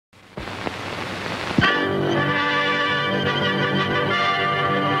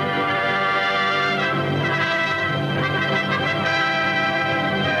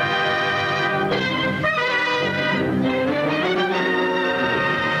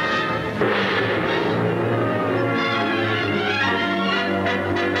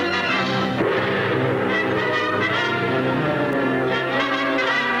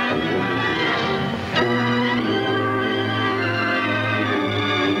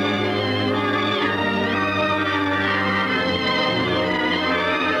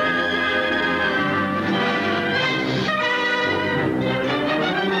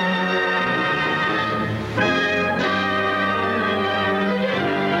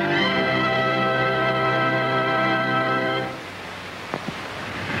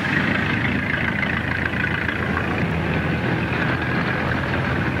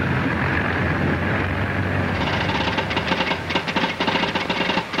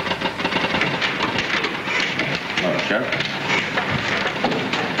Sheriff.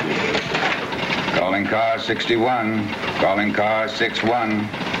 Calling car 61. Calling car 61.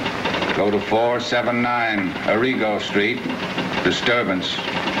 Go to 479 Arrigo Street. Disturbance.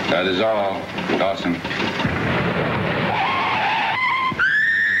 That is all. Dawson.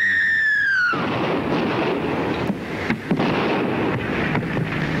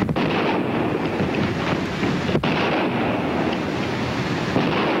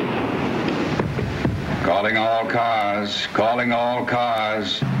 Calling all cars. Calling all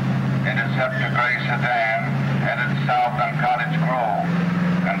cars. Intercept a gray sedan headed south on Cottage Grove.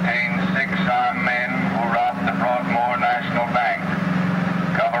 Contains 6 armed men who robbed the Broadmoor National Bank.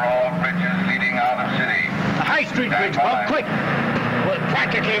 Cover all bridges leading out of city. The High Street bridge, Bob, quick. We're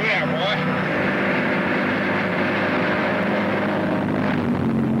practically there, boy.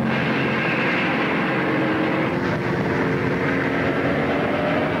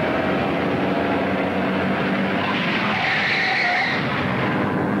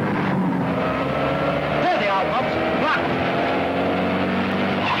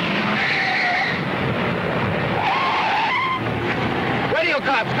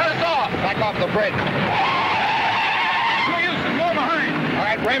 Bridge. No use, there's more behind. All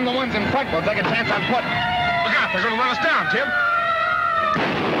right, ram the ones in front. We'll take a chance on foot. Look out, they're going to run us down, Tim.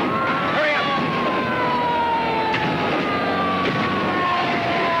 Hurry up.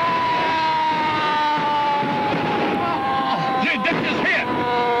 Oh, you dipped his head.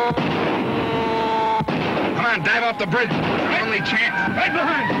 Come on, dive off the bridge. Right. Only chance. Right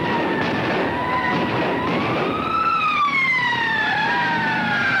behind.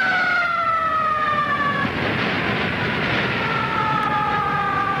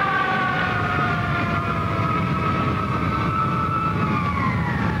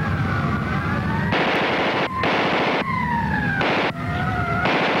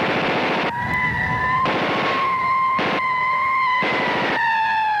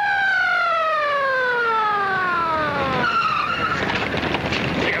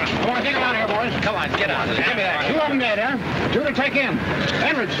 Two to take in.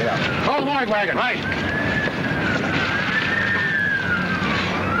 Enrich. Yeah. Call the morgue wagon. Right.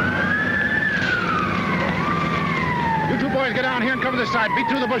 You two boys get down here and cover this side. Beat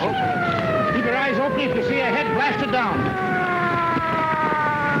through the bushes. Okay. Keep your eyes open if you see a head blasted down.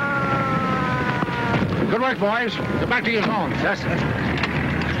 Good work, boys. Get back to your zones. Yes, sir.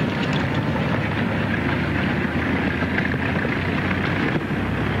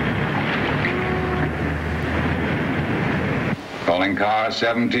 Calling car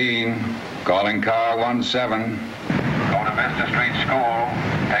 17. Calling car 17. Go to Vista Street School.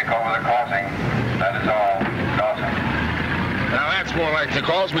 Take over the crossing. That is all. Dawson. Now that's more like the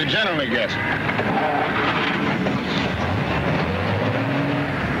calls we generally get.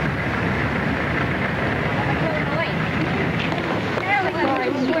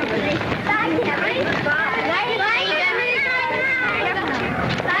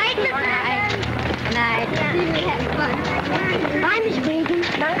 Bye, Miss Regan.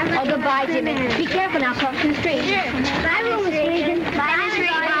 Oh, goodbye, Jimmy. Be careful now, crossing the street. Sure. Bye, Miss Regan. Bye, Miss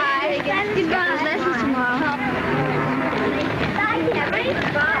Regan. You've got his lessons tomorrow. Bye, Jimmy.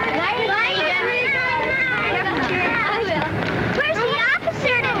 Bye. Bye, Jimmy. I will. Where's the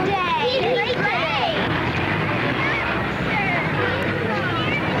officer today? He's late today.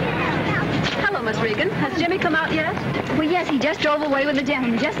 Hello, Miss Regan. Has Jimmy come out yet? Well, yes, he just drove away with the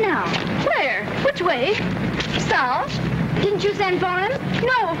gentleman just now. Where? Which way? South? Didn't you send for him?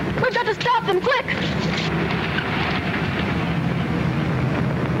 No, we've got to stop them, quick.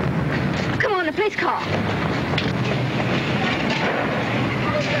 Come on, the police car.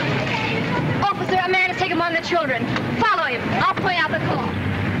 Officer, a man has taken one of the children. Follow him. I'll point out the car.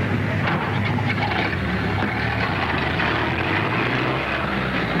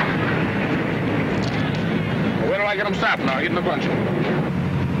 Where do I get them stopped now? Get in the bunch.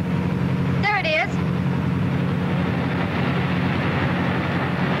 There it is.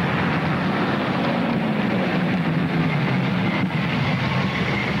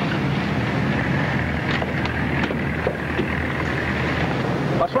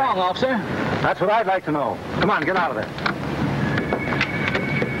 What's wrong, officer? That's what I'd like to know. Come on, get out of there.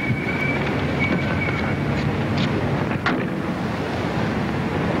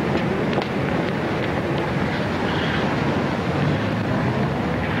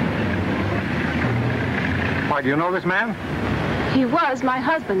 Why, do you know this man? He was my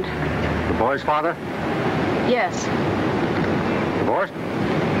husband. The boy's father? Yes. Divorced?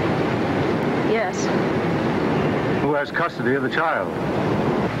 Yes. Who has custody of the child?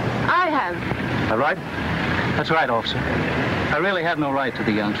 I have. That right? That's right, officer. I really have no right to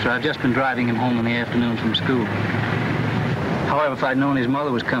the youngster. I've just been driving him home in the afternoon from school. However, if I'd known his mother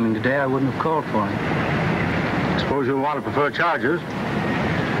was coming today, I wouldn't have called for him. I suppose you'll want to prefer charges.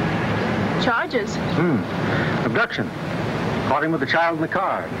 Charges? Abduction. Caught him with a child in the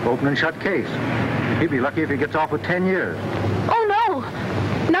car. Open and shut case. He'd be lucky if he gets off with 10 years. Oh, no.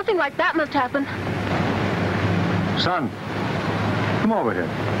 Nothing like that must happen. Son, come over here.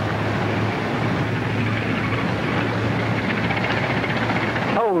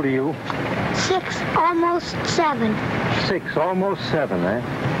 How old are you? 6, almost 7. 6, almost 7, eh?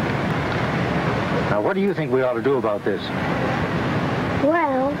 Now, what do you think we ought to do about this?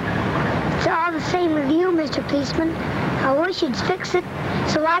 Well, it's all the same with you, Mr. Policeman. I wish you'd fix it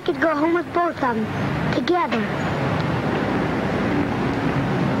so I could go home with both of them, together.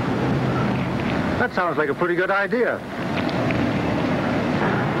 That sounds like a pretty good idea.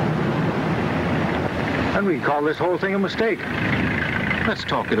 And we'd call this whole thing a mistake. Let's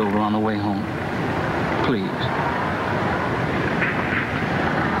talk it over on the way home. Please.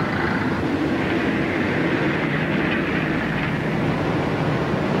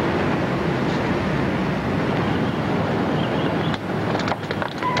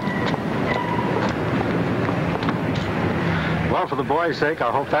 Well, for the boy's sake,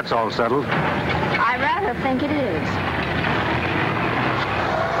 I hope that's all settled. I rather think it is.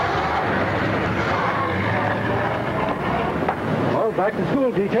 Well, back to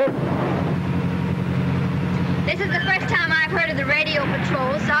school, teacher. This is the first time I've heard of the radio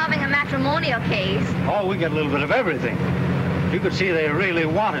patrol solving a matrimonial case. Oh, we get a little bit of everything. You could see they really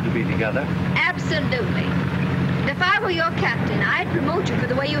wanted to be together. Absolutely. If I were your captain, I'd promote you for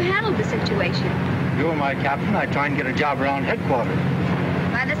the way you handled the situation. If you were my captain, I'd try and get a job around headquarters.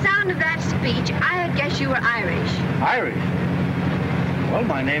 By the sound of that speech, I'd guess you were Irish. Irish? Well,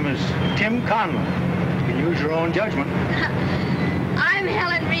 my name is Tim Conlon. You can use your own judgment. I'm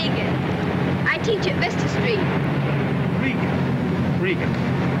Helen Regan. I teach at Vista Street. Regan.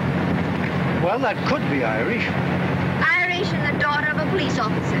 Well, that could be Irish. Irish and the daughter of a police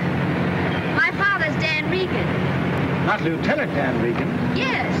officer. My father's Dan Regan. Not Lieutenant Dan Regan.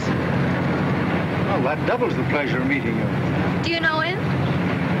 Yes. Well, that doubles the pleasure of meeting you. Do you know him?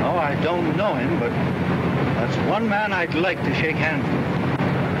 No, I don't know him, but that's one man I'd like to shake hands with.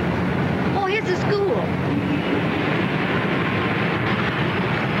 Oh, here's the school.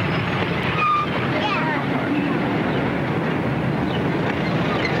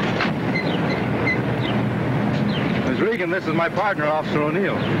 Miss Regan, this is my partner, Officer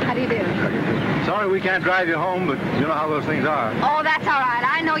O'Neill. How do you do? Sorry we can't drive you home, but you know how those things are. Oh, that's all right.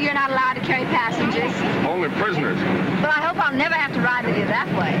 I know you're not allowed to carry passengers. Only prisoners. But I hope I'll never have to ride with you that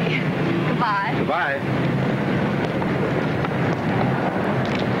way. Goodbye. Goodbye.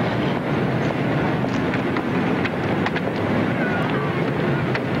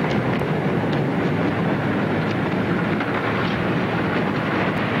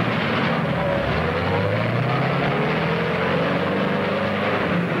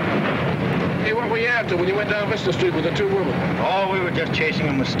 Hey, what were you after when you went down Vista Street with the 2 women? Oh, we were just chasing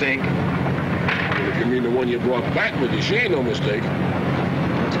a mistake. If you mean the one you brought back with you, she ain't no mistake.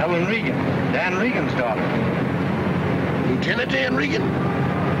 It's Helen Regan, Dan Regan's daughter. Lieutenant Dan Regan?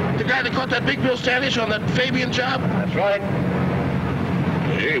 The guy that caught that big Bill Standish on that Fabian job? That's right.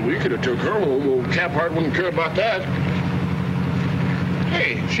 Hey, we could have took her home. Old Caphart wouldn't care about that.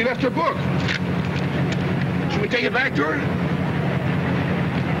 Hey, she left her book. Should we take it back to her?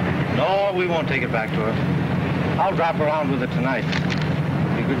 No, we won't take it back to her. I'll drop around with it tonight.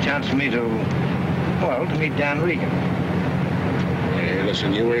 Be a good chance for me to meet Dan Regan. Hey,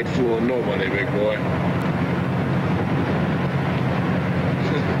 listen, you ain't fooling nobody, big boy.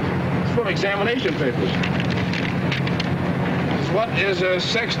 It's from examination papers. What is a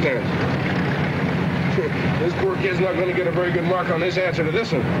sextant? This poor kid's not going to get a very good mark on this answer to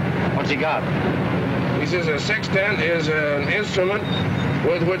this one. What's he got? He says a sextant is an instrument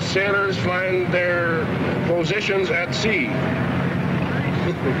with which sailors find their positions at sea.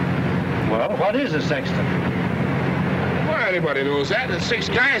 Well, what is a sextant? Well, anybody knows that. It's 6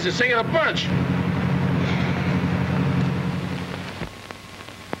 guys that sing in a bunch.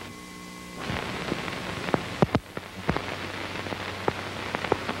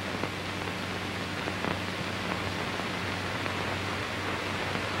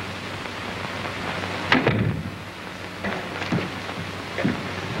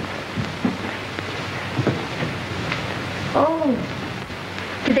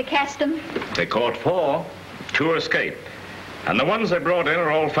 Did they catch them? They caught 4. 2 escaped. And the ones they brought in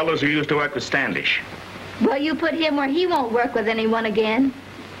are all fellows who used to work with Standish. Well, you put him where he won't work with anyone again.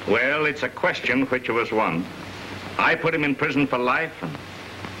 Well, it's a question which was won. I put him in prison for life, and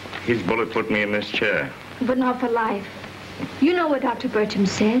his bullet put me in this chair. But not for life. You know what Dr. Bertram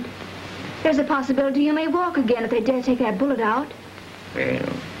said. There's a possibility you may walk again if they dare take that bullet out. Well,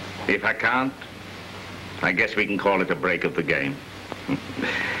 if I can't, I guess we can call it a break of the game.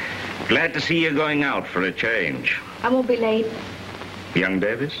 Glad to see you going out for a change. I won't be late. Young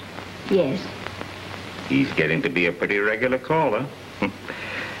Davis? Yes. He's getting to be a pretty regular caller.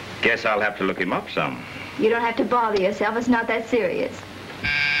 Guess I'll have to look him up some. You don't have to bother yourself. It's not that serious.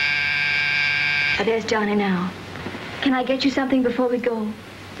 Oh, there's Johnny now. Can I get you something before we go?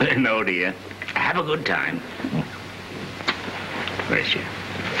 No, dear. Have a good time. Bless you.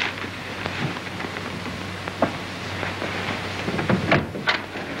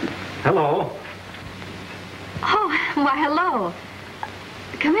 Hello. Oh, why, hello.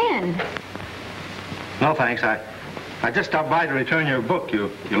 Come in. No, thanks. I just stopped by to return your book. You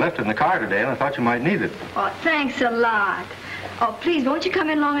left it in the car today, and I thought you might need it. Oh, thanks a lot. Oh, please, won't you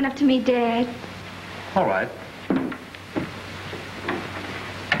come in long enough to meet Dad? All right.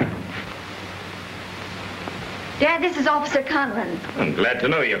 Dad, this is Officer Conlon. I'm glad to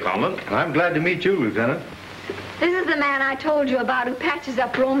know you, Conlon. I'm glad to meet you, Lieutenant. This is the man I told you about who patches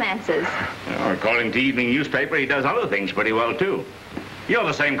up romances. According to evening newspaper, he does other things pretty well, too. You're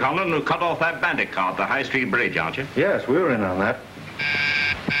the same Conlon who cut off that bandit car at the High Street Bridge, aren't you? Yes, we were in on that.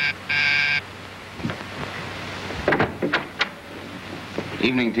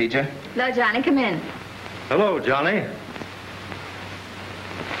 Evening, teacher. Hello, Johnny. Come in. Hello, Johnny.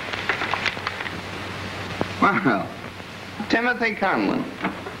 Well, Timothy Conlon.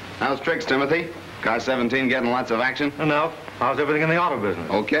 How's tricks, Timothy? Car 17 getting lots of action? Enough. How's everything in the auto business?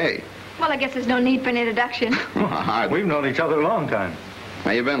 Okay. Well, I guess there's no need for an introduction. Hardly. We've known each other a long time.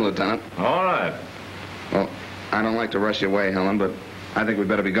 How you been, Lieutenant? All right. Well, I don't like to rush you away, Helen, but I think we'd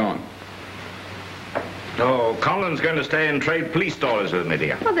better be going. Oh, Conlon's going to stay and trade police stories with me,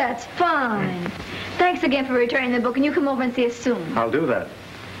 dear. Well, that's fine. Thanks again for returning the book, and you come over and see us soon. I'll do that.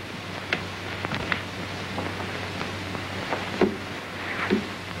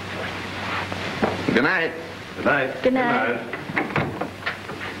 Good night. Good night. Good night.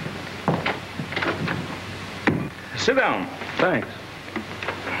 Sit down. Thanks.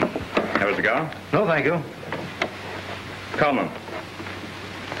 Have a cigar? No, thank you. Conlon.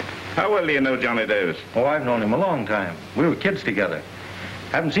 How well do you know Johnny Davis? Oh, I've known him a long time. We were kids together.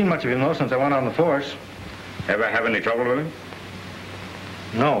 Haven't seen much of him, though, since I went on the force. Ever have any trouble with him?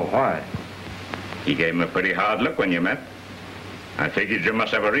 No, why? He gave him a pretty hard look when you met. I figured you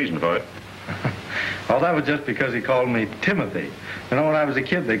must have a reason for it. Oh, that was just because he called me Timothy. You know, when I was a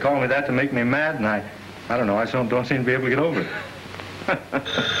kid, they called me that to make me mad, and I don't know, I don't seem to be able to get over it.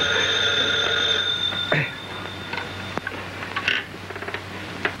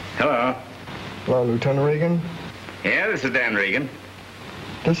 Hello. Hello, Lieutenant Regan. Yeah, this is Dan Regan.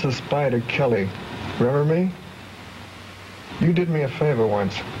 This is Spider Kelly. Remember me? You did me a favor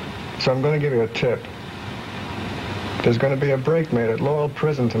once, so I'm going to give you a tip. There's going to be a break made at Laurel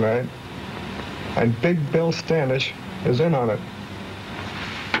Prison tonight, and Big Bill Standish is in on it.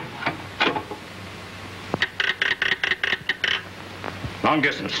 Long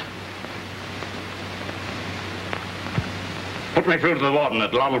distance. Put me through to the warden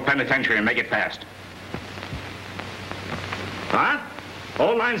at Laurel Penitentiary and make it fast. Huh?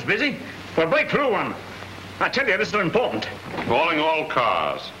 All lines busy? Well, break through one. I tell you, this is important. Calling all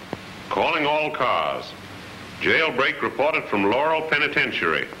cars. Calling all cars. Jailbreak reported from Laurel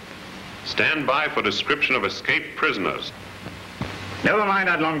Penitentiary. Stand by for description of escaped prisoners. Never mind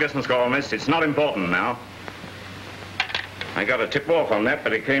that long-distance call, miss. It's not important now. I got a tip-off on that,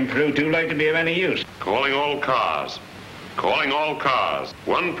 but it came through too late to be of any use. Calling all cars. Calling all cars.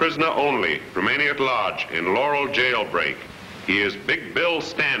 One prisoner only remaining at large in Laurel Jailbreak. He is Big Bill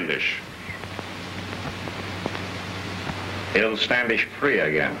Standish. Bill Standish free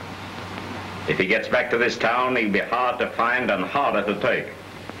again. If he gets back to this town, he'll be hard to find and harder to take.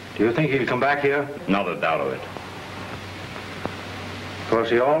 Do you think he'll come back here? Not a doubt of it. Of course,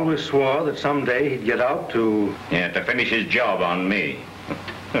 he always swore that someday he'd get out to... Yeah, to finish his job on me.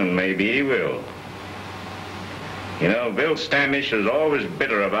 And maybe he will. You know, Bill Standish is always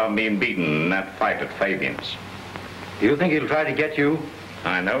bitter about being beaten in that fight at Fabian's. Do you think he'll try to get you?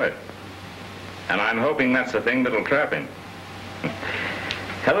 I know it. And I'm hoping that's the thing that'll trap him.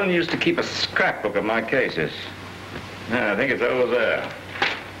 Helen used to keep a scrapbook of my cases. I think it's over there.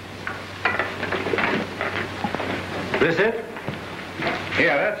 This it?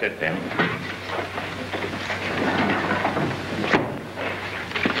 Yeah, that's it, Tim.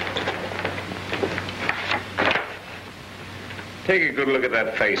 Take a good look at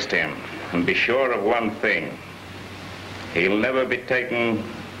that face, Tim, and be sure of one thing. He'll never be taken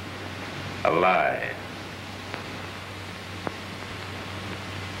alive.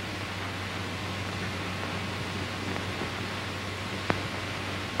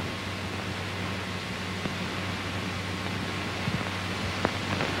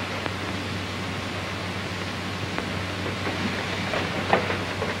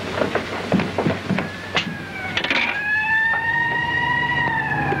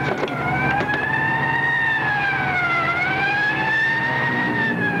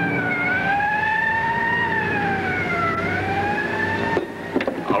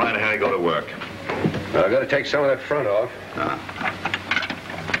 work. Well, I've got to take some of that front off.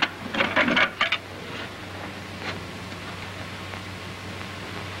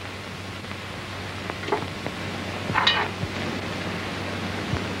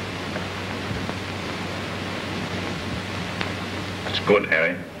 It's good,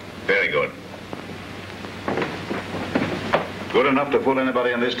 Harry. Very good. Good enough to fool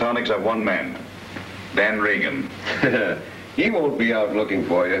anybody in this town except one man. Dan Regan. He won't be out looking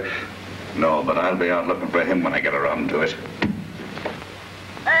for you. No, but I'll be out looking for him when I get around to it.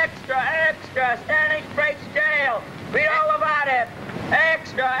 Extra, extra, Standish Breaks Jail. Read all about it.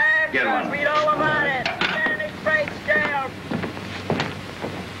 Extra, extra, Get one. read all about it. Standish Breaks Jail.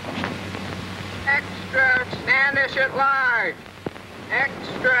 Extra, Standish at large.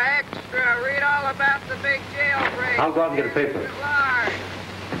 Extra, extra, read all about the big jailbreak. I'll go out and get a paper. At large.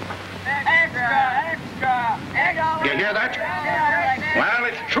 Extra, extra, extra. You hear that? Well,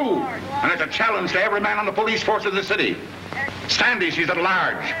 it's true. And it's a challenge to every man on the police force of the city. Standish is at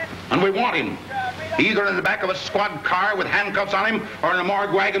large, and we want him. Either in the back of a squad car with handcuffs on him, or in a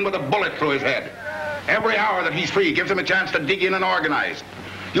morgue wagon with a bullet through his head. Every hour that he's free gives him a chance to dig in and organize.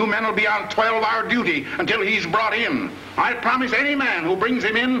 You men will be on 12-hour duty until he's brought in. I promise any man who brings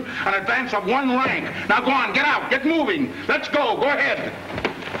him in an advance of 1 rank. Now go on, get out, get moving. Let's go, go ahead.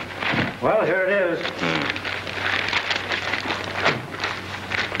 Well, here it is.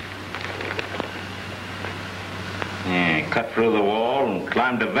 Yeah, cut through the wall and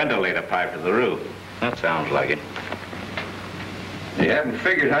climbed a ventilator pipe to the roof. That sounds like it. You haven't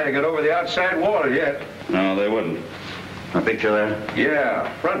figured how to get over the outside wall yet. No, they wouldn't. A picture there? Yeah,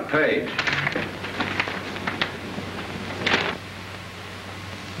 front page.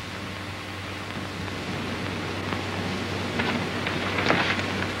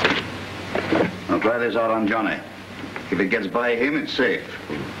 I'll try this out on Johnny. If it gets by him, it's safe.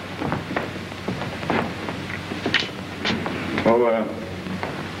 Oh,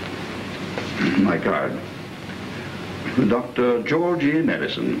 my card. Dr. George E.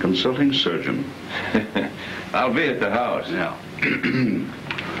 Edison, consulting surgeon. I'll be at the house. Yeah.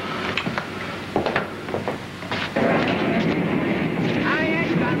 I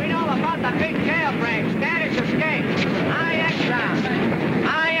extra, read all about the big jailbreak. Standish escape. I extra,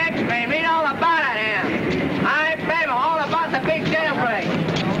 read all about it here. I favor all about the big jailbreak.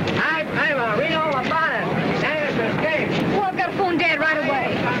 I favor, read all about it. Standish escape. Oh, I've got to phone Dad right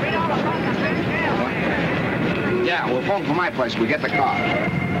away. Read all about the big jailbreak. Yeah, we'll phone from my place. We get the car.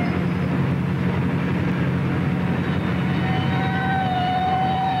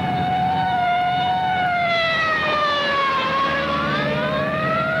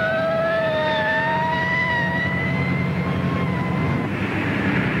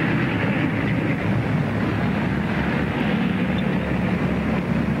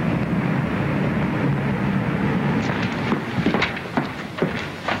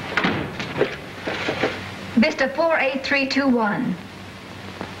 Vista 48321.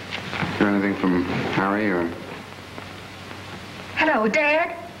 Hear anything from Harry or... Hello,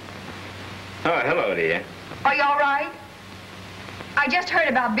 Dad? Oh, hello, dear. Are you all right? I just heard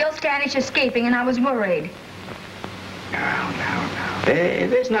about Bill Standish escaping, and I was worried. No.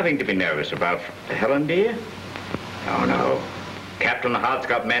 There's nothing to be nervous about, Helen, dear. No. Captain Hart's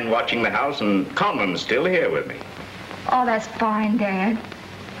got men watching the house, and Conlon's still here with me. Oh, that's fine, Dad.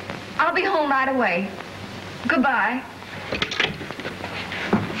 I'll be home right away. Goodbye.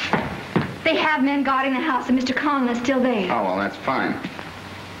 They have men guarding the house, and Mr. Conlon is still there. Oh, well, that's fine.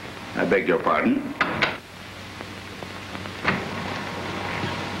 I beg your pardon.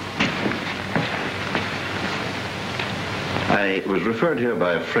 I was referred here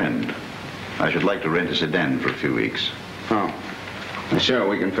by a friend. I should like to rent a sedan for a few weeks. Oh. Sure,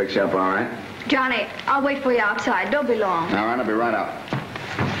 we can fix you up all right. Johnny, I'll wait for you outside. Don't be long. All right, I'll be right out.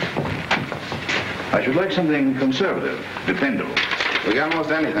 I should like something conservative, dependable. We got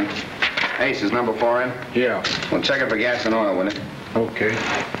almost anything. Ace, is number 4 in? Yeah. Well, check it for gas and oil, will you? Okay.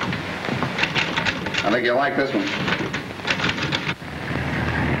 I think you'll like this one.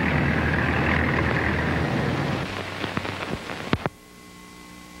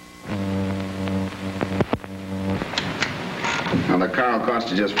 Now, the car will cost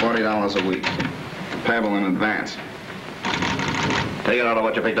you just $40 a week. Payable in advance. Take it out of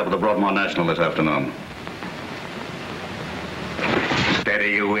what you picked up at the Broadmoor National this afternoon.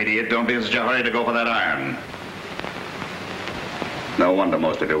 Steady, you idiot. Don't be in such a hurry to go for that iron. No wonder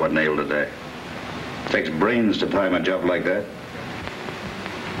most of you were nailed today. Takes brains to time a job like that.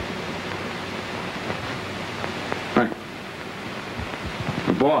 Hey.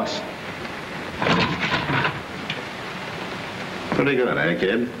 The boss. Pretty good, eh,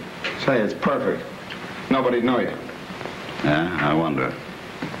 kid? Say, it's perfect. Nobody'd know you. Yeah, I wonder.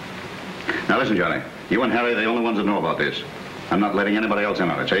 Now listen, Johnny. You and Harry are the only ones that know about this. I'm not letting anybody else in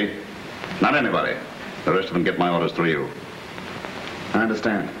on it, see? Not anybody. The rest of them get my orders through you. I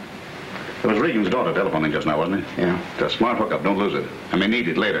understand. It was Regan's daughter telephoning just now, wasn't it? Yeah. It's a smart hookup. Don't lose it. I may need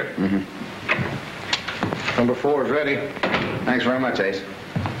it later. Mm-hmm. Number 4 is ready. Thanks very much, Ace.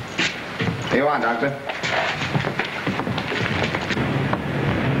 Here you are, Doctor.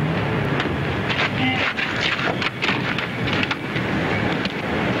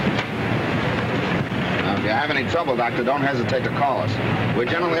 Now, if you have any trouble, Doctor, don't hesitate to call us. We're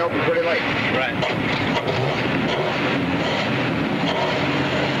generally open pretty late. Right.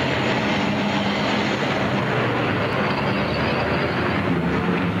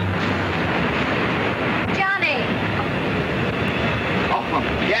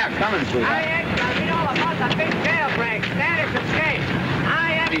 Yeah, coming, sweetheart. Read all about the big jailbreak. Standish escape.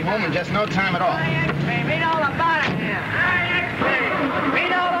 Be home in just no time at all. Read all about it here.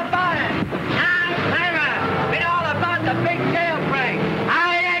 Read all about it. Read all about the big jailbreak.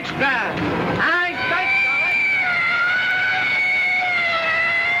 Extra.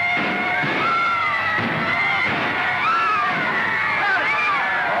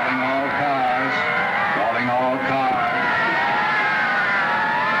 Calling all cars. Calling all cars.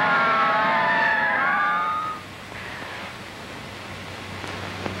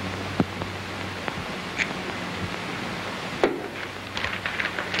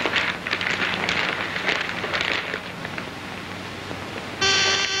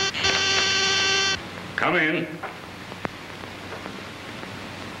 Come in.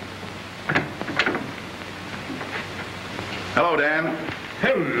 Hello, Dan.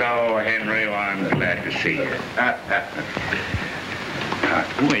 Hello, Henry. Well, I'm glad to see you.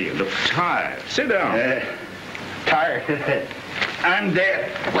 Well, you look tired. Sit down. Tired. I'm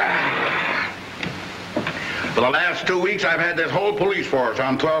dead. For the last 2 weeks, I've had this whole police force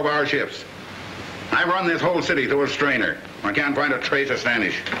on 12-hour shifts. I run this whole city through a strainer. I can't find a trace of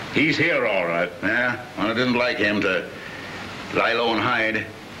Standish. He's here, all right. Yeah, well, I didn't like him to lie low and hide.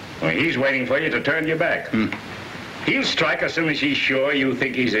 Well, he's waiting for you to turn your back. He'll strike as soon as he's sure you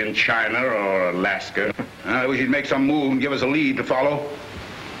think he's in China or Alaska. I wish he'd make some move and give us a lead to follow.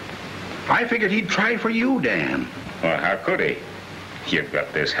 I figured he'd try for you, Dan. Well, how could he? You've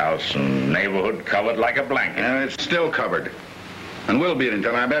got this house and neighborhood covered like a blanket. It's still covered. And will be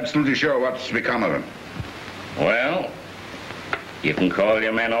until I'm absolutely sure what's become of him. Well, you can call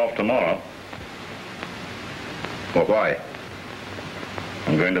your men off tomorrow. Well, why?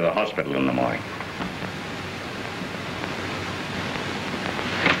 I'm going to the hospital in the morning.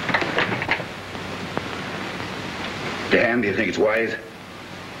 Dan, do you think it's wise?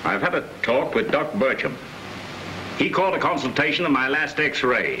 I've had a talk with Doc Burcham. He called a consultation of my last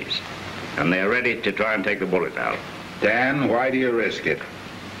x-rays, and they're ready to try and take the bullet out. Dan, why do you risk it?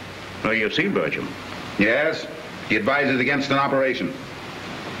 Well, you see, Burcham. Yes, he advises against an operation.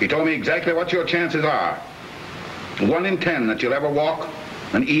 He told me exactly what your chances are. 1 in 10 that you'll ever walk,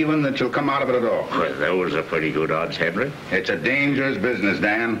 and even that you'll come out of it at all. Well, those are pretty good odds, Henry. It's a dangerous business,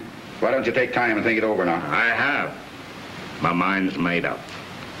 Dan. Why don't you take time and think it over now? I have. My mind's made up.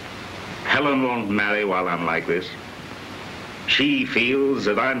 Helen won't marry while I'm like this. She feels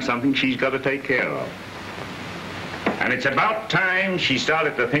that I'm something she's got to take care of. And it's about time she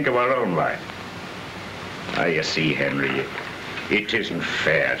started to think of her own life. Now, you see, Henry, it isn't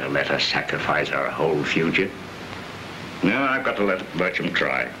fair to let her sacrifice her whole future. No, I've got to let Burcham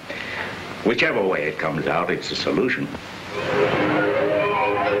try. Whichever way it comes out, it's a solution.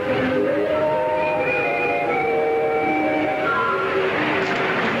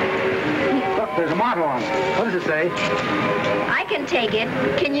 There's a motto on it. What does it say? I can take it.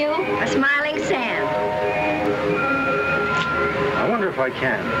 Can you? A smiling Sam. I wonder if I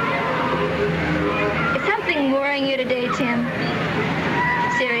can. Is something worrying you today, Tim?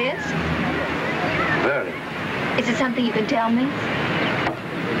 Serious? Very. Is it something you can tell me?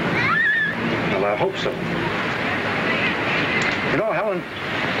 Well, I hope so. You know, Helen,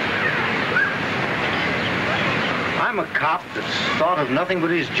 I'm a cop that's thought of nothing but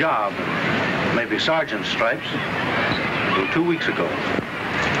his job. Maybe sergeant's stripes. Until 2 weeks ago.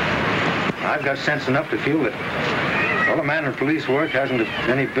 I've got sense enough to feel that, well, a man in police work hasn't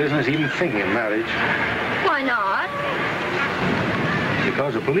any business even thinking of marriage. Why not?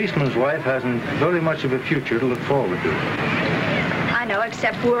 Because a policeman's wife hasn't very much of a future to look forward to. I know,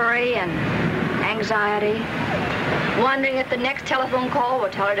 except worry and anxiety. Wondering if the next telephone call will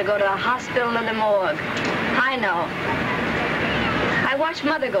tell her to go to the hospital or the morgue. I know. I watched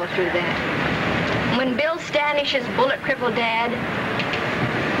Mother go through that. When Bill Standish's bullet-crippled Dad,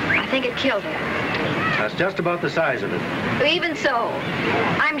 I think it killed her. That's just about the size of it. Even so,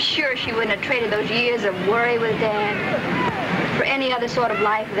 I'm sure she wouldn't have traded those years of worry with Dad for any other sort of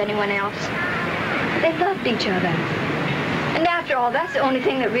life with anyone else. They loved each other. And after all, that's the only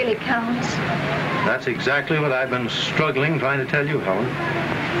thing that really counts. That's exactly what I've been struggling trying to tell you, Helen.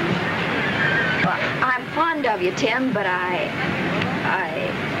 Well, I'm fond of you, Tim, but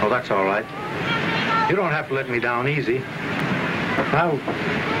Oh, that's all right. You don't have to let me down easy. I'll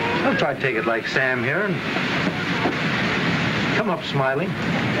try to take it like Sam here and come up smiling.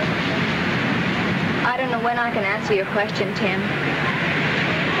 I don't know when I can answer your question, Tim.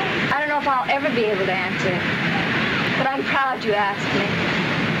 I don't know if I'll ever be able to answer it. But I'm proud you asked me.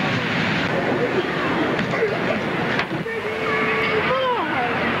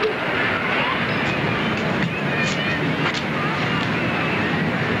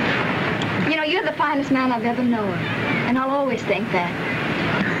 You know, you're the finest man I've ever known, and I'll always think that.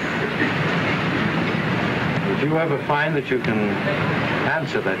 If you ever find that you can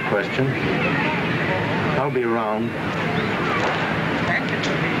answer that question, I'll be around.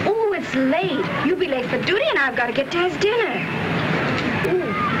 Oh, it's late. You'll be late for duty, and I've got to get Tad's dinner.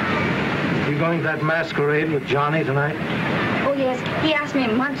 You going to that masquerade with Johnny tonight? Oh, yes. He asked me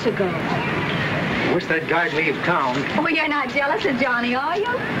months ago. Wish that guy'd leave town. Oh, you're not jealous of Johnny, are you?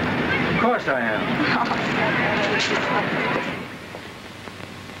 Of course I am.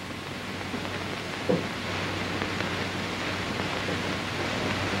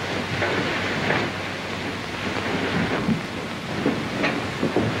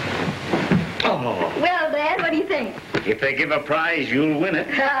 Well, Dad, what do you think? If they give a prize, you'll win it.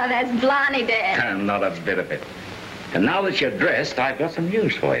 Oh, that's blarney, Dad. Not a bit of it. And now that you're dressed, I've got some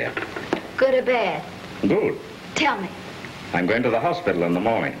news for you. Good or bad? Good. Tell me. I'm going to the hospital in the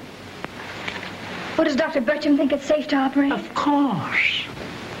morning. Well, does Dr. Bertram think it's safe to operate? Of course.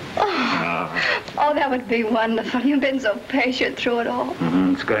 Oh, that would be wonderful. You've been so patient through it all.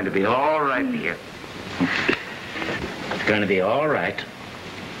 It's going to be all right, dear. It's going to be all right.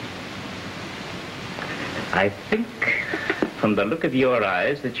 I think, from the look of your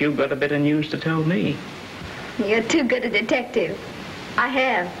eyes, that you've got a bit of news to tell me. You're too good a detective. I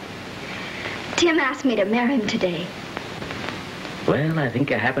have. Tim asked me to marry him today. Well, I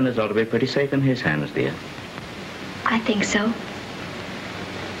think your happiness ought to be pretty safe in his hands, dear. I think so.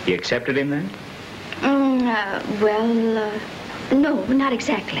 You accepted him then? No, not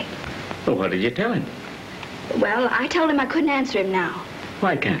exactly. Well, what did you tell him? Well, I told him I couldn't answer him now.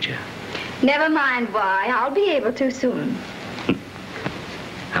 Why can't you? Never mind why. I'll be able to soon.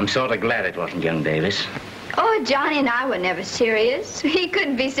 I'm sort of glad it wasn't young Davis. Oh, Johnny and I were never serious. He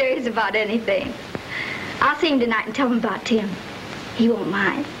couldn't be serious about anything. I'll see him tonight and tell him about Tim. He won't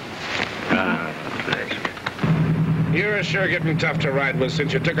mind. You're sure getting tough to ride with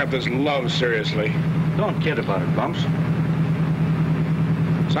since you took up this love seriously. Don't kid about it, Bumps.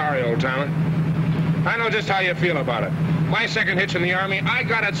 Sorry, old timer. I know just how you feel about it. My second hitch in the Army, I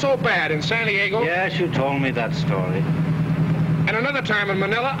got it so bad in San Diego. Yes, you told me that story. And another time in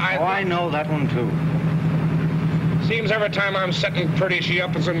Manila, I know that one, too. Seems every time I'm setting pretty, she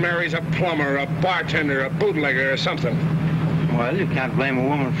up and marries a plumber, a bartender, a bootlegger, or something. Well, you can't blame a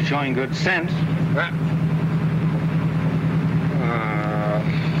woman for showing good sense.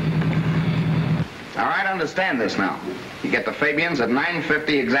 All right, understand this now. You get the Fabians at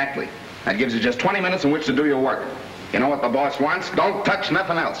 9:50 exactly. That gives you just 20 minutes in which to do your work. You know what the boss wants? Don't touch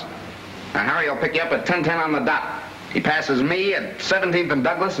nothing else. Now, Harry will pick you up at 10:10 on the dot. He passes me at 17th and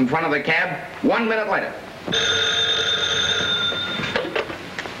Douglas in front of the cab 1 minute later.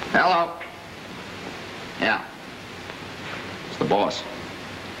 Hello. Yeah. It's the boss.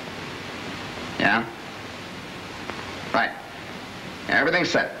 Yeah? Right. Yeah, everything's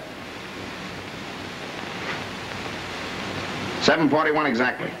set. 7:41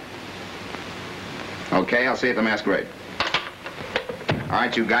 exactly. Okay, I'll see you at the masquerade. All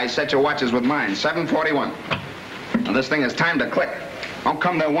right, you guys, set your watches with mine. 7:41. Now, this thing is timed to click. Don't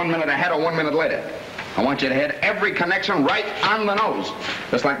come there 1 minute ahead or 1 minute later. I want you to hit every connection right on the nose,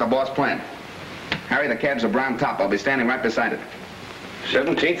 just like the boss planned. Harry, the cab's a brown top. I'll be standing right beside it.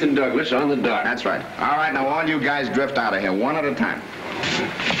 17th and Douglas on the dot. That's right. All right, now all you guys drift out of here, one at a time.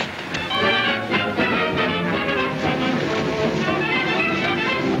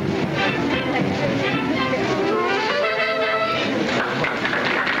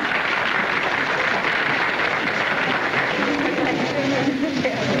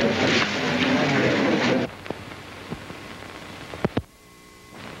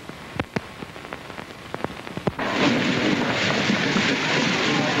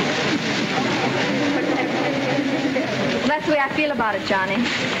 That's the way I feel about it, Johnny.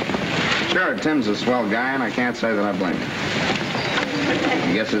 Sure, Tim's a swell guy, and I can't say that I blame him.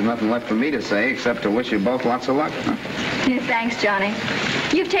 I guess there's nothing left for me to say except to wish you both lots of luck. Huh? Yeah, thanks, Johnny.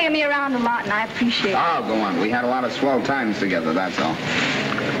 You've taken me around a lot, and I appreciate it. Oh, go on. We had a lot of swell times together, that's all.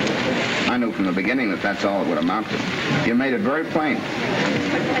 I knew from the beginning that that's all it would amount to. You made it very plain.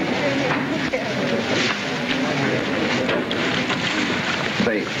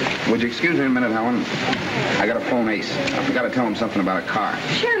 Say, would you excuse me a minute, Helen? I got to phone Ace. I forgot to tell him something about a car.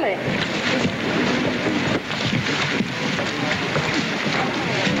 Surely.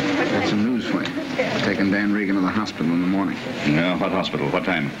 Got some news for you. Taking Dan Regan to the hospital in the morning. No, what hospital? What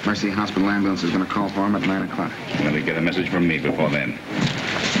time? Mercy Hospital ambulance is going to call for him at 9 o'clock. Will he get a message from me before then?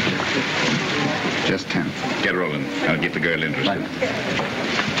 Just 10. Get rolling. I'll get the girl interested.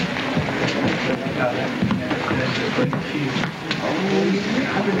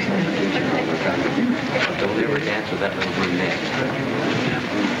 Don't ever dance with that little brunette.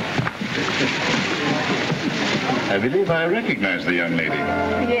 I believe I recognize the young lady.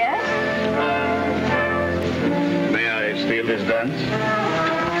 Yes? May I steal this dance?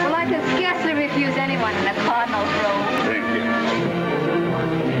 Well, I could scarcely refuse anyone in a cardinal's robe. Thank you.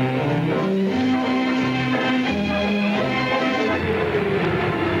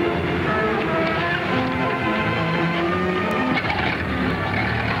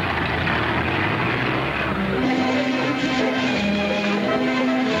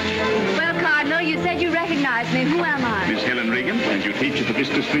 Well, Cardinal, you said you recognized me. Who am I? Miss Helen Regan, and you teach at the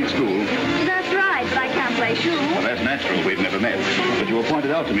Vista Street School. That's right, but I can't play shoe. Well, that's natural. We've never met. But you were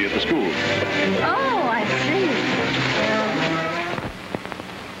pointed out to me at the school. Oh, I see.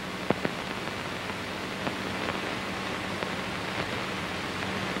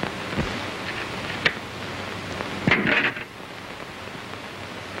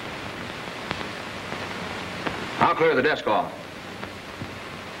 I'll clear the desk off.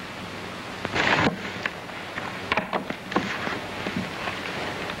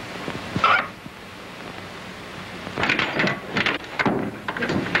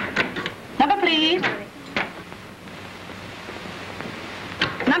 Number, please.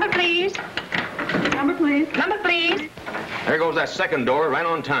 Number, please. Number, please. Number, please. There goes that second door, right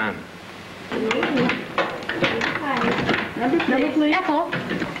on time. Number, please. Ethel,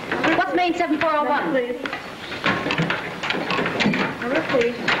 what's main 7401? Number,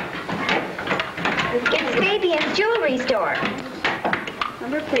 please. It's Fabian's jewelry store.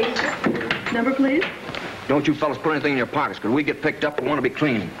 Number, please. Number, please. Don't you fellas put anything in your pockets, because we get picked up and want to be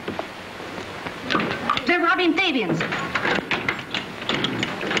clean. They're robbing Fabian's.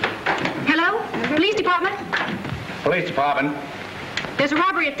 Hello? Police department? Police department. There's a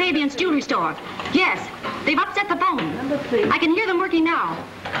robbery at Fabian's jewelry store. Yes. They've upset the phone. Number, please. I can hear them working now.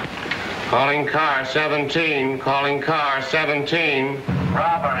 Calling car 17. Calling car 17.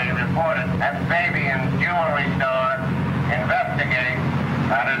 Robbery reported at Fabian's jewelry store. Investigating.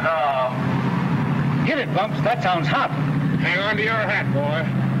 That is all. Hit it, Bumps. That sounds hot. Hang on to your hat, boy.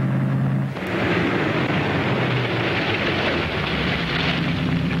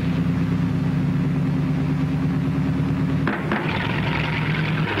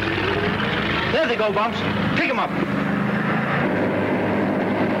 There they go, Bumps. Pick them up.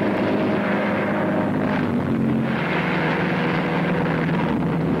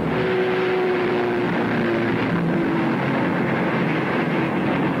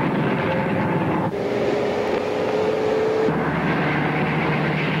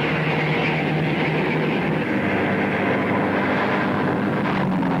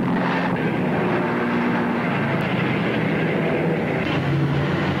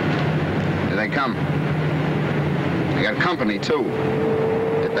 Come. I got company, too.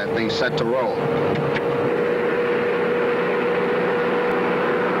 Get that thing set to roll.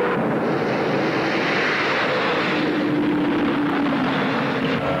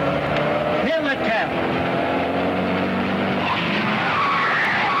 Nail that cab.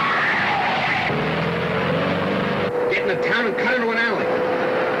 Get into town and cut into an alley.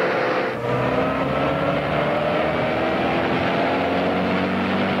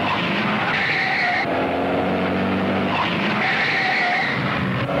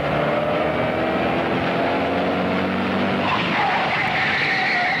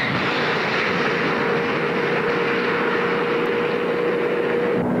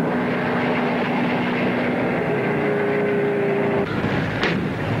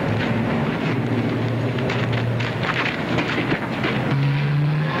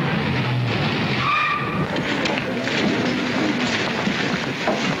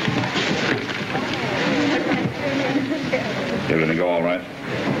 Everything go all right?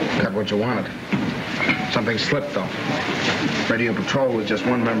 Got what you wanted. Something slipped, though. Radio Patrol was just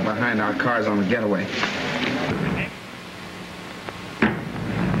one member behind our cars on the getaway.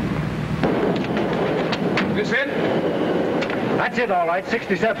 This it? That's it, all right,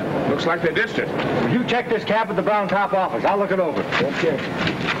 67. Looks like they ditched it. You check this cab at the brown top office. I'll look it over. Okay.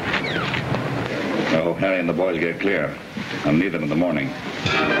 Oh, Harry and the boys get clear. I'll need them in the morning.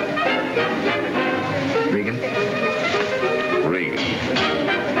 Regan? Regan.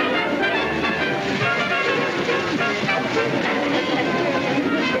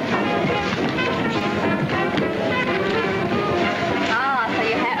 Ah, so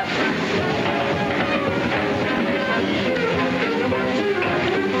you have.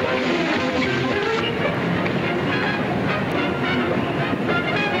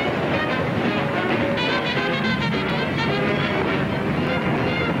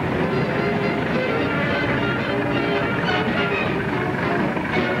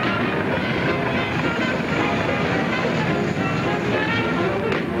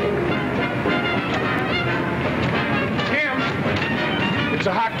 It's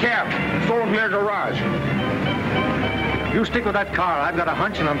a hot cab. It's over near garage. You stick with that car. I've got a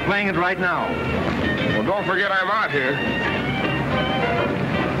hunch, and I'm playing it right now. Well, don't forget I'm out here.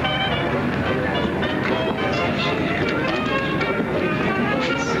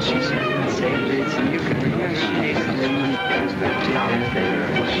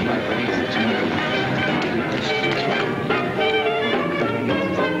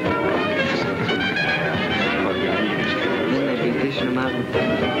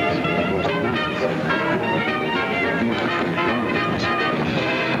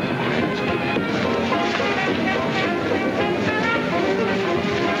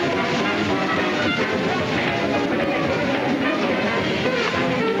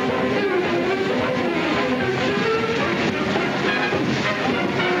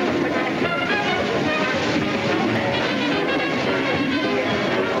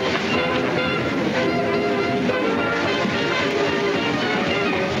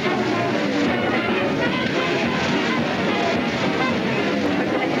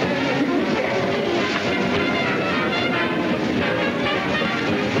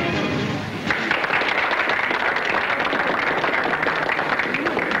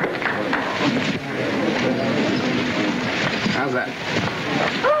 How's that?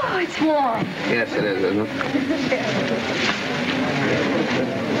 Oh, it's warm. Yes, it is, isn't it?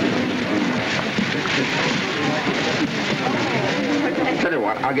 Tell you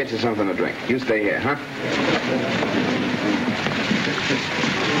what, I'll get you something to drink. You stay here, huh?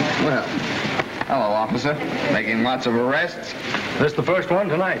 Well, hello, officer. Making lots of arrests? This the first one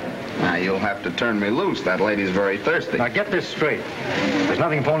tonight. Now, you'll have to turn me loose. That lady's very thirsty. Now, get this straight. There's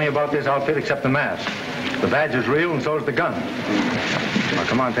nothing phony about this outfit except the mask. The badge is real, and so is the gun. Now,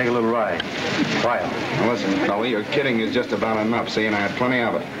 come on, take a little ride. Quiet. Now, listen, fella, your kidding is just about enough, see, and I had plenty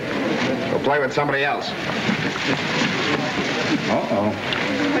of it. Go play with somebody else. Uh-oh.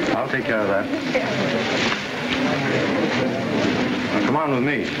 I'll take care of that. Now, come on with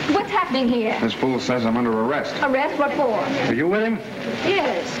me. What's happening here? This fool says I'm under arrest. Arrest? What for? Are you with him?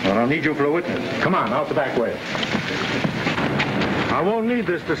 Yes. Well, I'll need you for a witness. Come on, out the back way. I won't need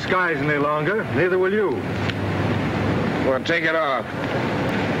this disguise any longer. Neither will you. Well, take it off.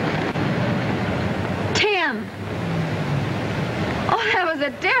 Tim! Oh, that was a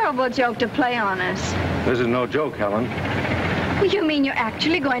terrible joke to play on us. This is no joke, Helen. Well, you mean you're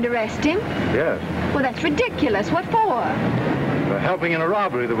actually going to arrest him? Yes. Well, that's ridiculous. What for? For helping in a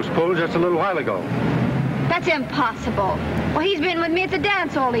robbery that was pulled just a little while ago. That's impossible. Well, he's been with me at the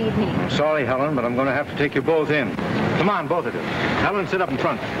dance all evening. I'm sorry, Helen, but I'm going to have to take you both in. Come on, both of you. Helen, sit up in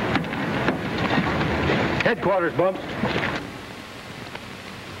front. Headquarters, Bumps.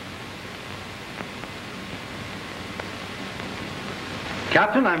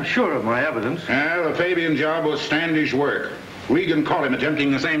 Captain, I'm sure of my evidence. The Fabian job was Standish work. Regan caught him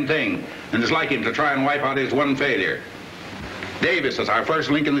attempting the same thing, and it's like him to try and wipe out his one failure. Davis is our first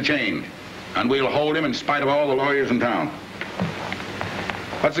link in the chain, and we'll hold him in spite of all the lawyers in town.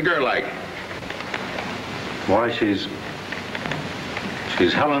 What's the girl like? Why, she's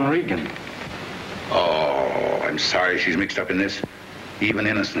Helen Regan. Oh, I'm sorry she's mixed up in this, even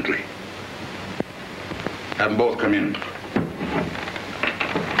innocently. Have them both come in.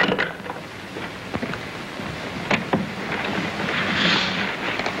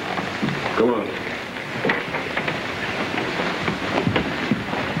 Come on.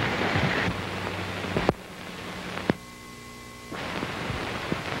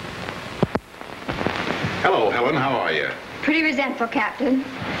 Hello, Helen. How are you? Pretty resentful, Captain.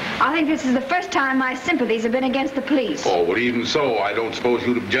 I think this is the first time my sympathies have been against the police. Oh, well, even so, I don't suppose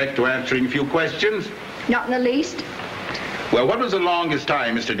you'd object to answering a few questions? Not in the least. Well, what was the longest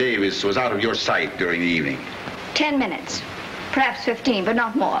time Mr. Davis was out of your sight during the evening? 10 minutes. Perhaps 15, but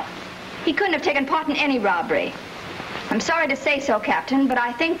not more. He couldn't have taken part in any robbery. I'm sorry to say so, Captain, but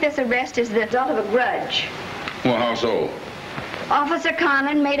I think this arrest is the result of a grudge. Well, how so? Officer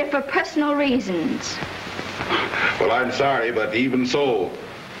Conlon made it for personal reasons. Well, I'm sorry, but even so,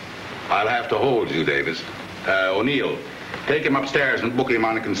 I'll have to hold you, Davis. O'Neill, take him upstairs and book him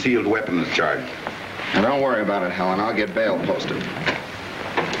on a concealed weapons charge. Now, don't worry about it, Helen. I'll get bail posted.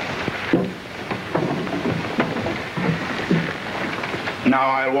 Now,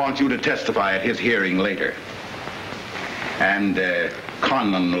 I'll want you to testify at his hearing later. And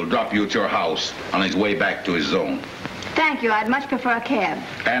Conlon will drop you at your house on his way back to his zone. Thank you. I'd much prefer a cab.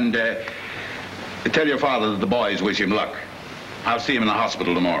 And tell your father that the boys wish him luck. I'll see him in the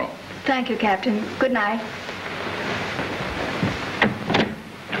hospital tomorrow. Thank you, Captain. Good night.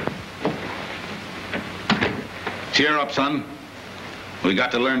 Cheer up, son. We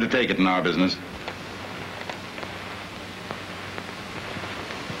got to learn to take it in our business.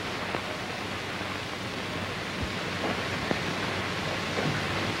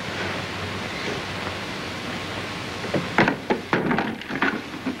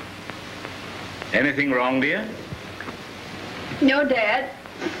 Anything wrong, dear? No, Dad.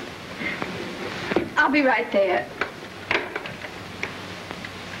 I'll be right there.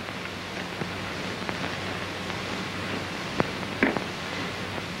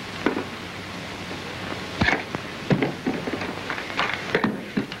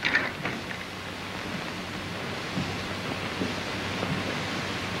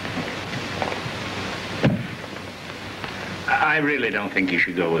 I really don't think you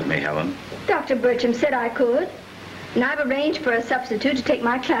should go with me, Helen. Dr. Bircham said I could. And I've arranged for a substitute to take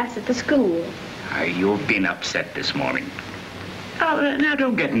my class at the school. You've been upset this morning. Oh, now,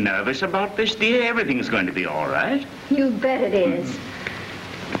 don't get nervous about this, dear. Everything's going to be all right. You bet it is.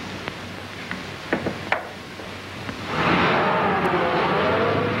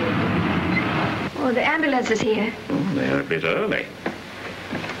 Oh, the ambulance is here. Oh, they're a bit early.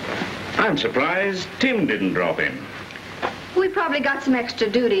 I'm surprised Tim didn't drop in. We probably got some extra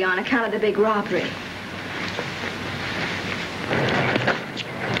duty on account of the big robbery.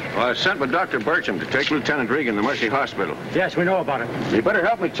 Well, I sent with Dr. Bircham to take Lieutenant Regan to Mercy Hospital. Yes, we know about it. You better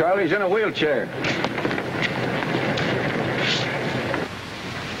help me, Charlie. He's in a wheelchair.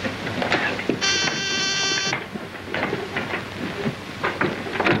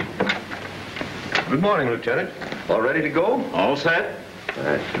 Good morning, Lieutenant. All ready to go? All set?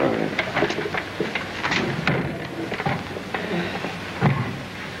 That's fine.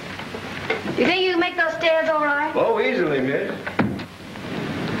 You think you can make those stairs all right? Oh, easily, miss.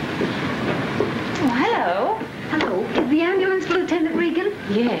 Oh, hello. Hello. Is the ambulance for Lieutenant Regan?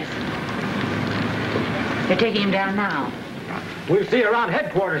 Yes. They're taking him down now. We'll see you around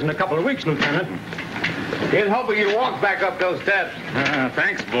headquarters in a couple of weeks, Lieutenant. Here's helping you walk back up those steps.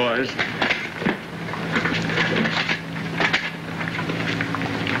 Thanks, boys.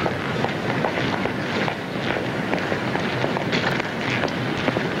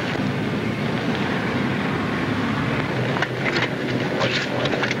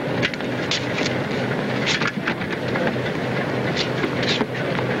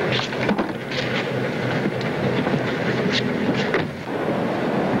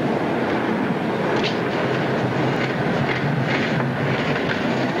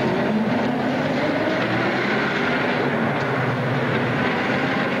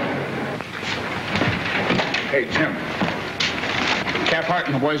 Hey, Tim. Cap Hart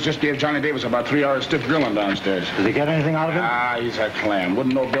and the boys just gave Johnny Davis about 3 hours stiff grilling downstairs. Did they get anything out of him? Ah, he's a clam.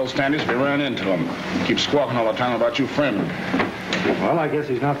 Wouldn't know Bill Standish if he ran into him. Keeps squawking all the time about you framing. Well, I guess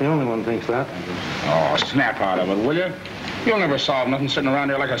he's not the only one who thinks that. Oh, snap out of it, will you? You'll never solve nothing sitting around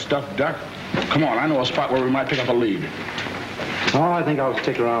there like a stuffed duck. Come on, I know a spot where we might pick up a lead. Oh, I think I'll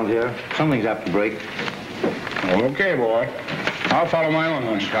stick around here. Something's apt to break. Okay, boy. I'll follow my own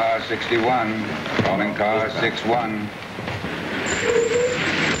hunch. Car 61. Calling car 61.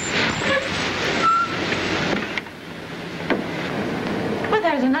 Well,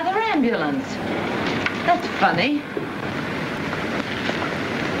 there's another ambulance. That's funny.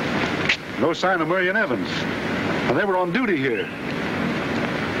 No sign of Murray and Evans. Well, they were on duty here.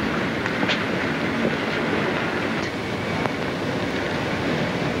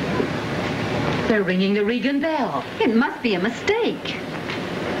 They're ringing the Regan bell. It must be a mistake.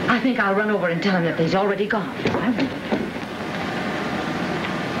 I think I'll run over and tell him that he's already gone.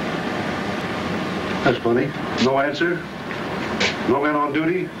 That's funny. No answer. No men on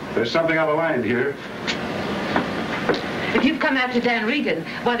duty. There's something out of line here. If you've come after Dan Regan,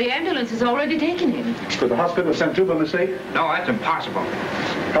 why, the ambulance has already taken him. Could the hospital send two by mistake? No, that's impossible.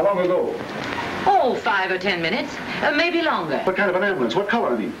 How long ago? Oh, 5 or 10 minutes. Maybe longer. What kind of an ambulance? What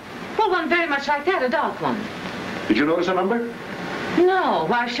color, I mean? Well, one very much like that, a dark one. Did you notice a number? No,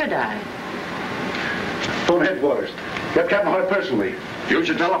 why should I? Phone headquarters. Get Captain Hart personally. Use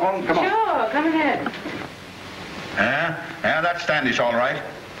your telephone? Come on. Sure, come ahead. Yeah, that's Standish, all right.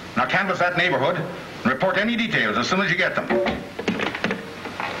 Now canvass that neighborhood and report any details as soon as you get them.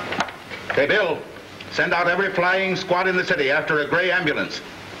 Hey, Bill, send out every flying squad in the city after a gray ambulance.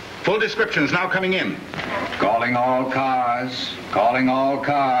 Full descriptions now coming in. Calling all cars. Calling all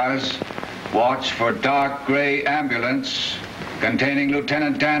cars. Watch for dark gray ambulance containing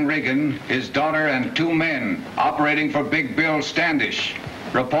Lieutenant Dan Regan, his daughter, and 2 men operating for Big Bill Standish.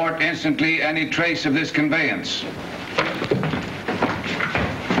 Report instantly any trace of this conveyance.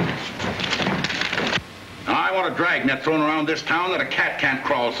 I want a dragnet thrown around this town that a cat can't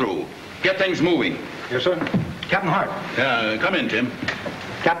crawl through. Get things moving. Yes, sir. Captain Hart. Come in, Tim.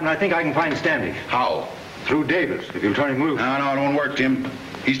 Captain, I think I can find Standish. How? Through Davis, if you'll turn him loose. No, it won't work, Tim.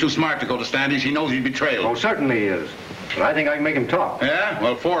 He's too smart to go to Standish. He knows he'd be trailed. Oh, certainly he is. But I think I can make him talk. Yeah?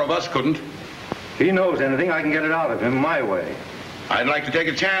 Well, 4 of us couldn't. If he knows anything, I can get it out of him my way. I'd like to take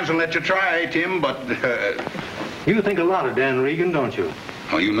a chance and let you try, Tim, but... You think a lot of Dan Regan, don't you?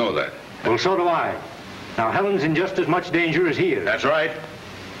 Oh, you know that. Well, so do I. Now, Helen's in just as much danger as he is. That's right.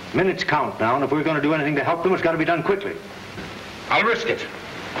 Minutes count now, and if we're going to do anything to help them, it's got to be done quickly. I'll risk it.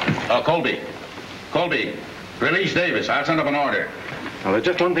 Colby, release Davis. I'll send up an order. Now, there's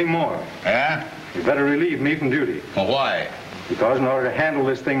just one thing more. Yeah? You better relieve me from duty. Well, why? Because in order to handle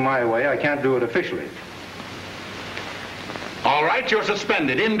this thing my way, I can't do it officially. All right, you're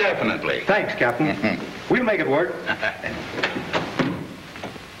suspended indefinitely. Thanks, Captain. We'll make it work.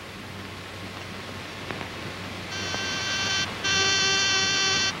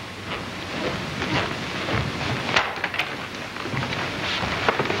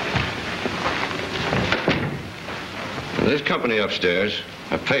 This company upstairs,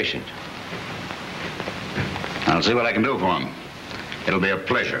 a patient. I'll see what I can do for him. It'll be a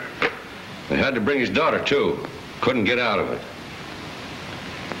pleasure. They had to bring his daughter, too. Couldn't get out of it.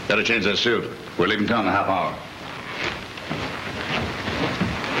 Better change that suit. We're leaving town in a half hour.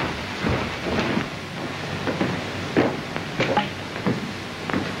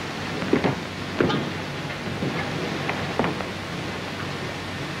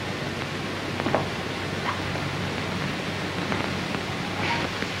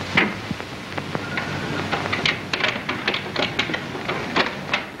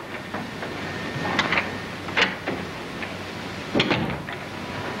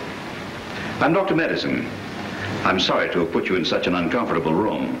 I'm Dr. Medicine. I'm sorry to have put you in such an uncomfortable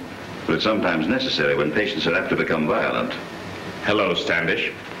room, but it's sometimes necessary when patients are apt to become violent. Hello,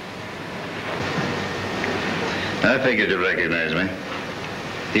 Standish. I figured you'd recognize me,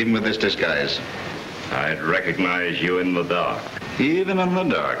 even with this disguise. I'd recognize you in the dark. Even in the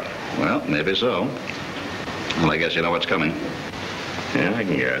dark? Well, maybe so. Well, I guess you know what's coming. Yeah, I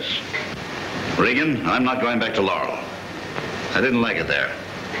can guess. Regan, I'm not going back to Laurel. I didn't like it there.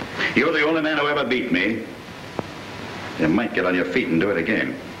 You're the only man who ever beat me. You might get on your feet and do it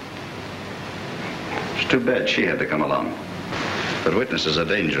again. It's too bad she had to come along. But witnesses are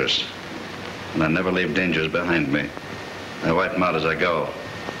dangerous. And I never leave dangers behind me. I wipe them out as I go.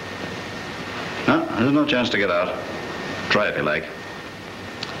 No, there's no chance to get out. Try if you like.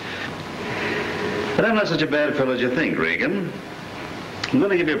 But I'm not such a bad fellow as you think, Regan. I'm going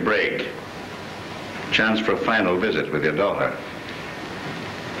to give you a break. Chance for a final visit with your daughter.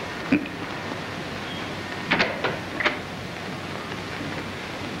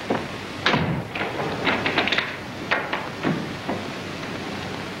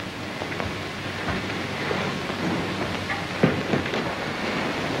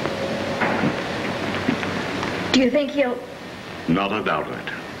 Do you think he'll... Not a doubt of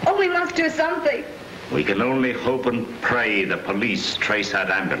it. Oh, we must do something. We can only hope and pray the police trace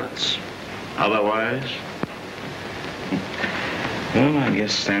that ambulance. Otherwise... Well, I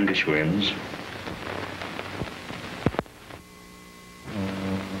guess Standish wins.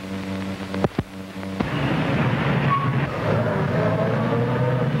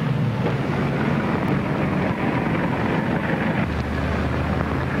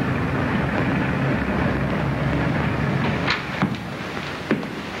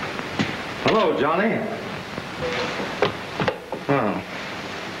 Hello, Johnny. Oh.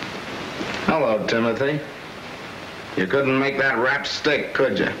 Hello, Timothy. You couldn't make that rap stick,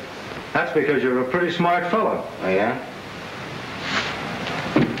 could you? That's because you're a pretty smart fellow. Oh, yeah?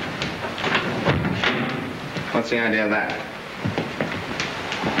 What's the idea of that?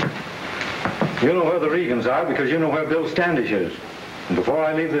 You know where the Regans are because you know where Bill Standish is. And before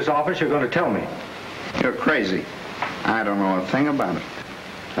I leave this office, you're going to tell me. You're crazy. I don't know a thing about it.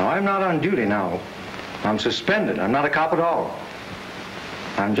 Now, I'm not on duty now. I'm suspended. I'm not a cop at all.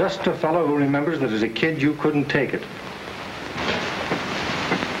 I'm just a fellow who remembers that as a kid you couldn't take it.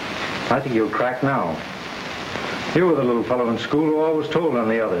 I think you'll crack now. You were the little fellow in school who always told on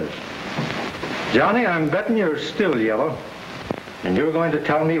the others. Johnny, I'm betting you're still yellow. And you're going to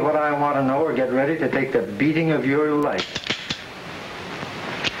tell me what I want to know or get ready to take the beating of your life.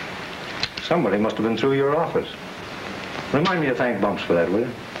 Somebody must have been through your office. Remind me to thank Bumps for that, will you?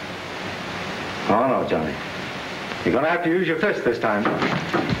 Oh, no, Johnny. You're going to have to use your fist this time.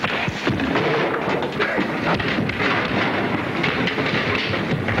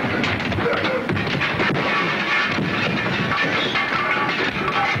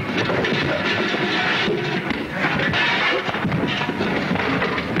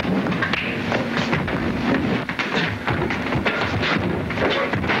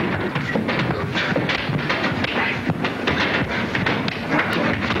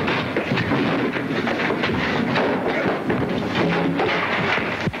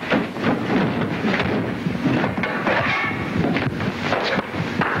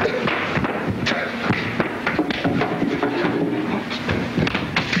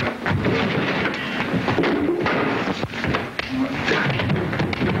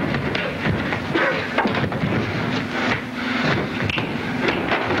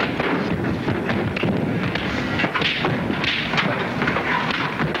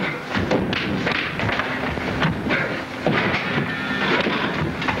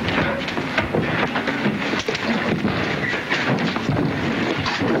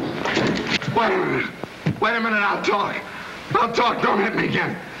 Wait a minute, I'll talk. I'll talk, don't hit me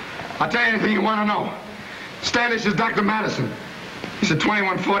again. I'll tell you anything you want to know. Standish is Dr. Madison. He's at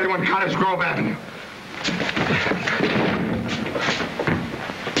 2141 Cottage Grove Avenue.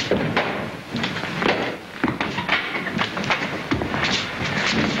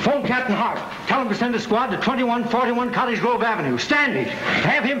 Phone Captain Hart. Tell him to send a squad to 2141 Cottage Grove Avenue. Standish.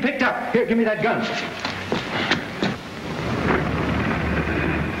 Have him picked up. Here, give me that gun.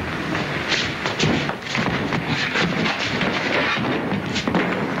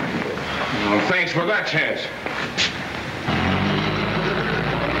 Well, thanks for that chance.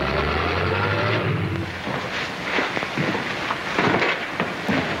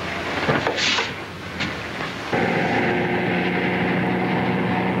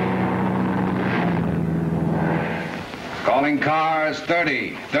 Calling cars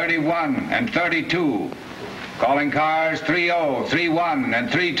 30, 31, and 32. Calling cars 30, 31, and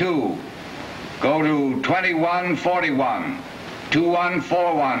 32. Go to 2141.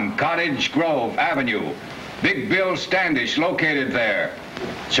 2141 Cottage Grove Avenue. Big Bill Standish located there.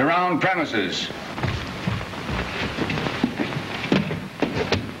 Surround premises.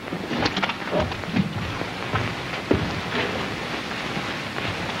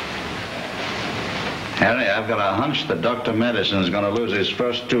 Harry, I've got a hunch that Dr. Madison's going to lose his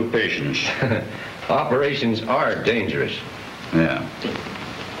first two patients. Operations are dangerous. Yeah.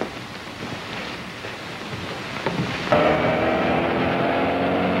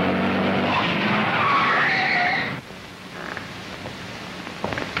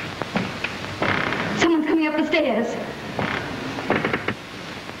 Someone's coming up the stairs.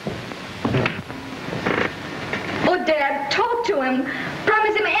 Oh, Dad, talk to him.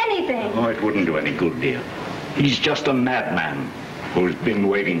 Promise him anything. Oh, it wouldn't do any good, dear. He's just a madman who's been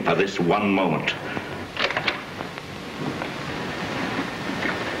waiting for this one moment.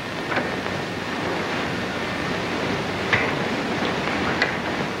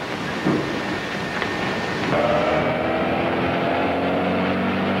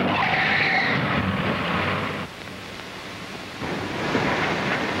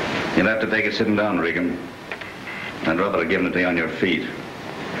 You'll have to take it sitting down, Regan. I'd rather have given it to you on your feet.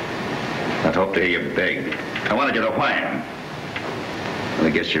 I'd hope to hear you beg. I wanted you to whine. Well, I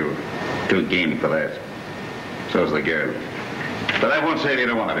guess you're too game for that. So's the girl. But I won't save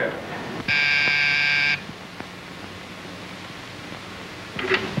either one of you.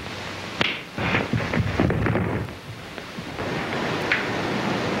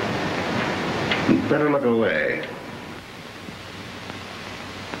 You'd better look away.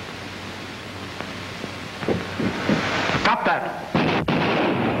 Stop that.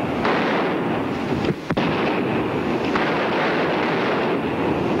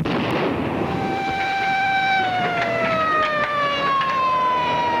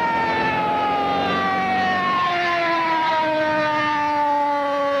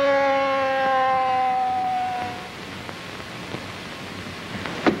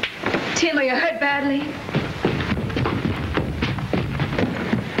 Tim, are you hurt badly?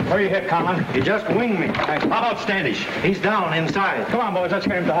 Where are you hit, Conlon? You just winged me. How about Standish? He's down inside. Come on, boys, let's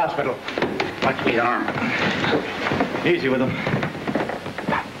get him to the hospital. Watch me arm. Easy with him.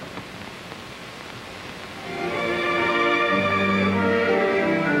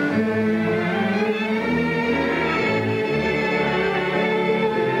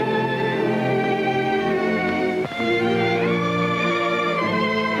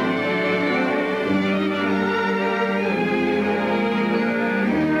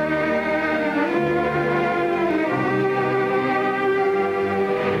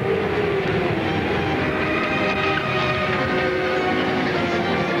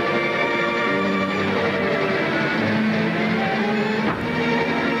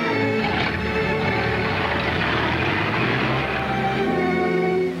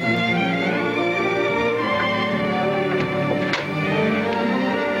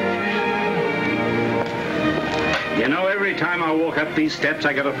 Up these steps,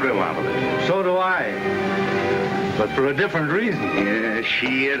 I get a thrill out of it. So do I. But for a different reason. Yeah,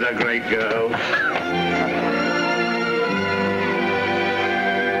 she is a great girl.